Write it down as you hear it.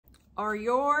Are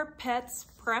your pets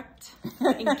prepped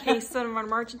in case of an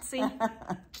emergency?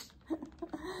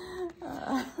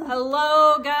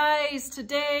 Hello guys,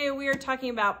 today we are talking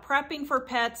about prepping for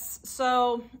pets.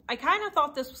 So I kind of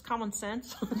thought this was common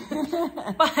sense,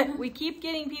 but we keep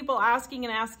getting people asking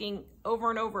and asking over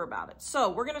and over about it.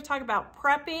 So we're going to talk about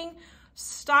prepping,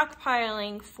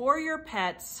 stockpiling for your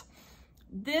pets.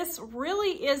 This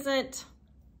really isn't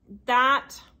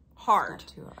that hard.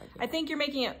 Too hard, yeah. I think you're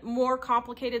making it more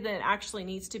complicated than it actually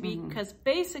needs to be, because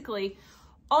basically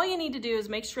all you need to do is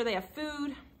make sure they have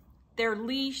food, their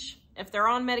leash, if they're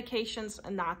on medications,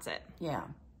 and that's it. Yeah.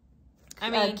 I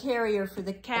mean, a carrier for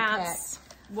the cats,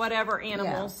 whatever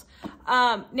animals.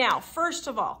 Yeah. Now, first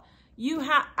of all,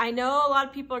 I know a lot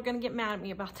of people are going to get mad at me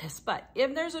about this, but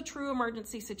if there's a true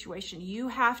emergency situation, you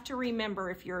have to remember,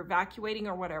 if you're evacuating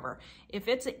or whatever, if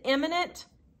it's imminent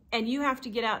and you have to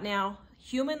get out now,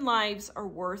 human lives are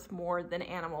worth more than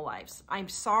animal lives. I'm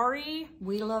sorry.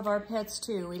 We love our pets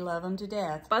too. We love them to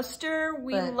death. Buster,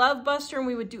 we love Buster, and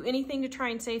we would do anything to try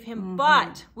and save him,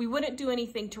 but we wouldn't do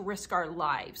anything to risk our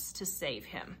lives to save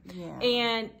him. Yeah.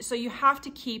 And so you have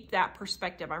to keep that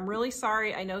perspective. I'm really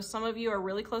sorry. I know some of you are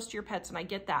really close to your pets, and I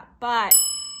get that, but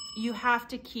you have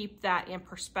to keep that in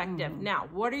perspective. Now,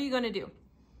 what are you going to do?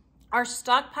 Our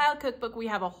stockpile cookbook, we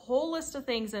have a whole list of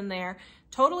things in there,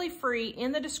 totally free,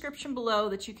 in the description below,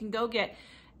 that you can go get.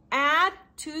 Add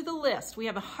to the list. We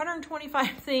have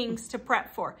 125 things to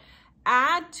prep for.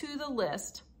 Add to the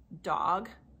list dog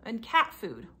and cat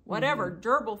food, whatever,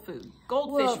 gerbil food,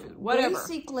 goldfish food, whatever.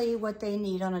 Basically what they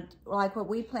need on like what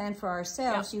we plan for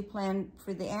ourselves, you plan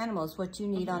for the animals, what you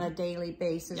need on a daily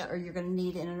basis, or you're going to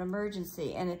need in an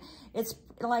emergency. And it's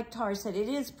like Tara said, it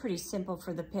is pretty simple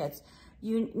for the pets.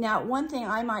 Now, one thing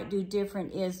I might do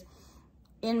different is,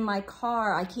 in my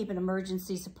car, I keep an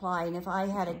emergency supply. And if I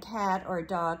had a cat or a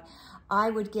dog, I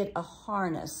would get a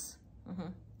harness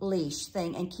leash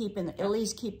thing and at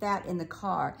least keep that in the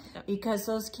car, because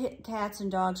those cats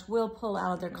and dogs will pull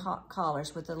out of their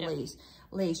collars with a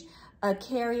leash. A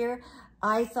carrier,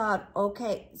 I thought,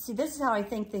 okay, see, this is how I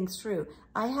think things through.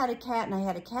 I had a cat and I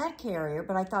had a cat carrier,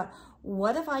 but I thought,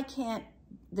 what if I can't,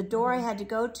 the door I had to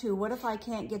go to, what if I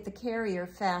can't get the carrier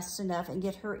fast enough and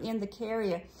get her in the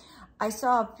carrier? I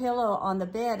saw a pillow on the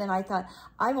bed and I thought,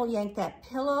 I will yank that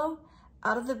pillow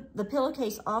out of the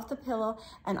pillowcase off the pillow,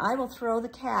 and I will throw the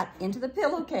cat into the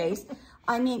pillowcase.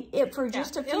 I mean, for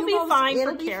just a few moments,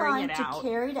 it'll be fine to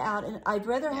carry it out. And I'd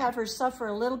rather have her suffer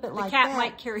a little bit like that. The cat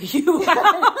might carry you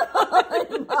out.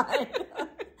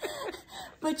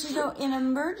 But you know, in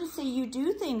emergency, you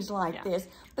do things like this.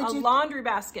 But a laundry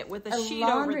basket with a sheet over the top.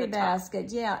 A laundry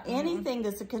basket, anything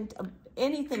that's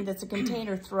a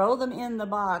container, throw them in the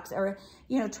box, or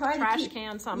try trash to keep,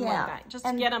 can, something like that. Just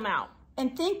get them out.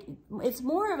 And it's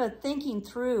more of a thinking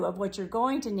through of what you're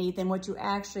going to need than what you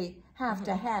actually have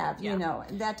to have,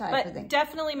 that type of thing.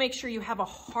 Definitely make sure you have a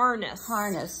harness.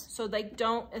 So they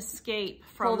don't escape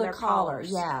from their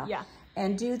collars. Yeah.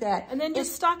 And do that. And then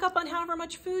just stock up on however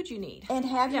much food you need. And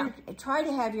try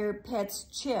to have your pets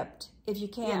chipped if you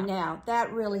can now.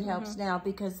 That really helps now,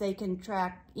 because they can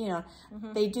track,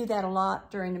 they do that a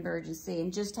lot during emergency.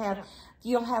 And just have,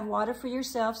 you'll have water for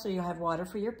yourself, so you'll have water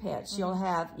for your pets. You'll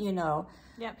have,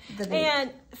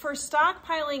 and for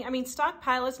stockpiling, I mean,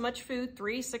 stockpile as much food,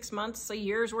 3, 6 months, a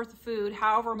year's worth of food,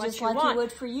 however much you want. Just like you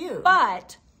would for you.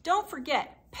 But don't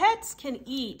forget, pets can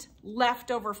eat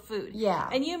leftover food. Yeah.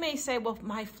 And you may say, well,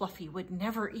 my Fluffy would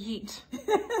never eat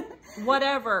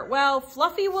whatever. Well,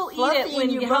 Fluffy will eat it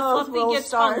when Fluffy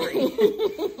gets hungry.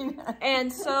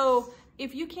 And so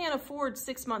if you can't afford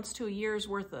 6 months to a year's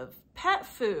worth of pet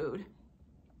food,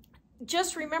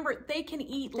 just remember, they can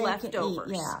eat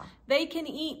leftovers. They can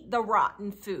eat the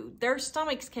rotten food. Their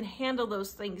stomachs can handle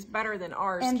those things better than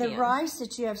ours can. And the rice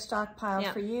that you have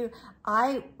stockpiled for you,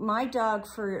 my dog,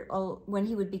 when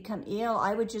he would become ill,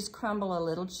 I would just crumble a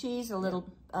little cheese, a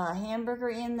little hamburger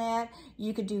in that.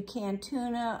 You could do canned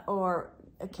tuna or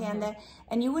canned that.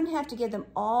 And you wouldn't have to give them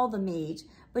all the meat.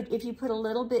 But if you put a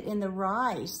little bit in the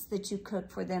rice that you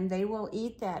cook for them, they will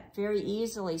eat that very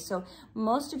easily. So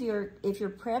most of if you're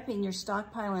prepping, you're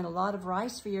stockpiling a lot of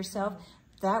rice for yourself.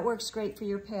 That works great for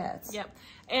your pets. Yep.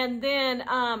 And then,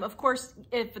 of course,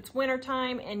 if it's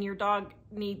wintertime and your dog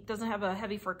doesn't have a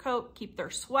heavy fur coat, keep their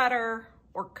sweater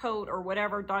or coat or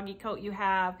whatever doggy coat you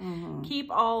have. Keep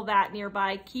all that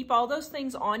nearby. Keep all those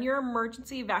things on your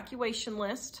emergency evacuation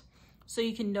list, so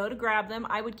you can know to grab them.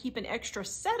 I would keep an extra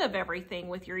set of everything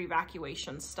with your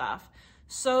evacuation stuff,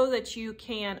 so that you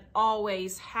can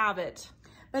always have it.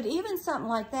 But even something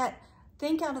like that,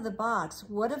 think out of the box.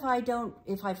 What if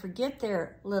I forget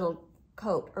their little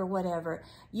coat or whatever.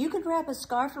 You could wrap a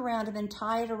scarf around them and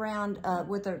tie it around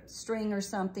with a string or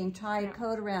something, tie a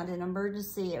coat around in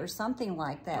emergency or something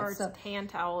like that. Or a hand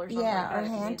towel or something yeah, like that. or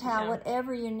hand towel,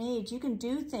 whatever you need. You can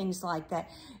do things like that.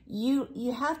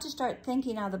 You have to start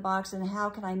thinking out of the box and how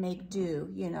can I make do,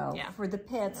 you know, for the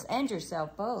pets and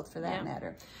yourself both, for that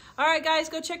matter. All right, guys,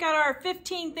 go check out our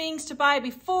 15 things to buy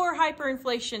before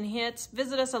hyperinflation hits.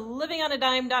 Visit us at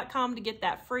livingonadime.com to get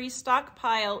that free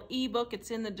stockpile ebook.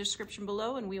 It's in the description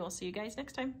below, and we will see you guys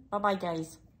next time. Bye-bye,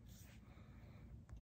 guys.